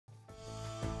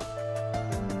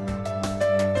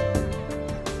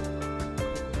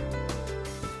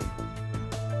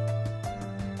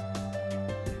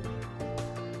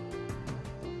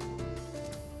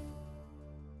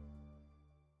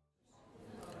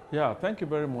Yeah, thank you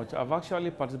very much. I've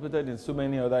actually participated in so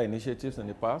many other initiatives in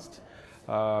the past,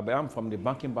 but I'm from the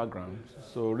banking background,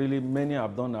 so really many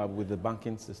I've done with the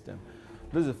banking system.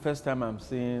 This is the first time I'm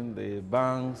seeing the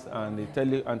banks and the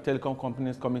telecom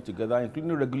companies coming together,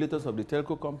 including regulators of the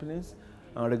telco companies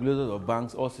and regulators of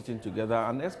banks all sitting together,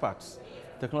 and experts,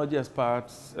 technology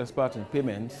experts, experts in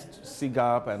payments,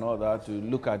 CGAP and all that, to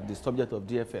look at the subject of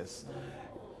DFS.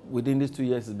 Within these 2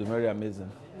 years, it's been very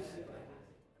amazing.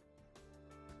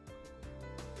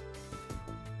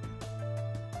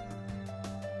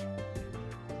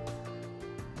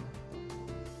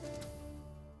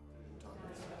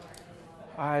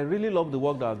 I really love the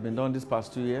work that has been done these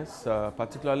past 2 years,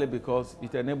 particularly because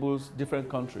it enables different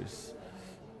countries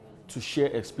to share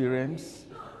experience,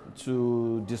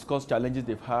 to discuss challenges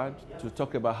they've had, to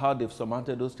talk about how they've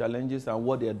surmounted those challenges and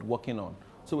what they're working on.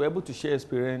 So we're able to share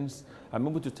experience. I'm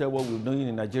able to tell what we're doing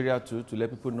in Nigeria too, to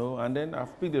let people know. And then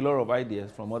I've picked a lot of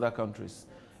ideas from other countries.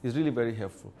 It's really very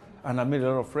helpful. And I made a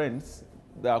lot of friends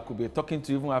that I could be talking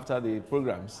to even after the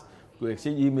programs. We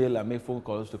exchange email and make phone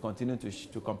calls to continue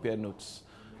to compare notes,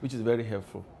 which is very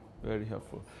helpful, very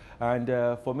helpful. And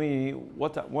for me,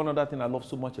 one other thing I love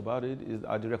so much about it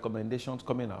are the recommendations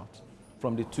coming out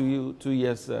from the two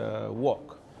years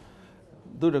work.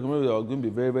 Those recommendations are going to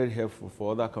be very, very helpful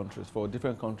for other countries, for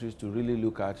different countries to really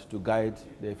look at, to guide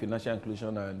their financial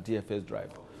inclusion and DFS drive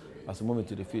as we move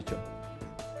into the future.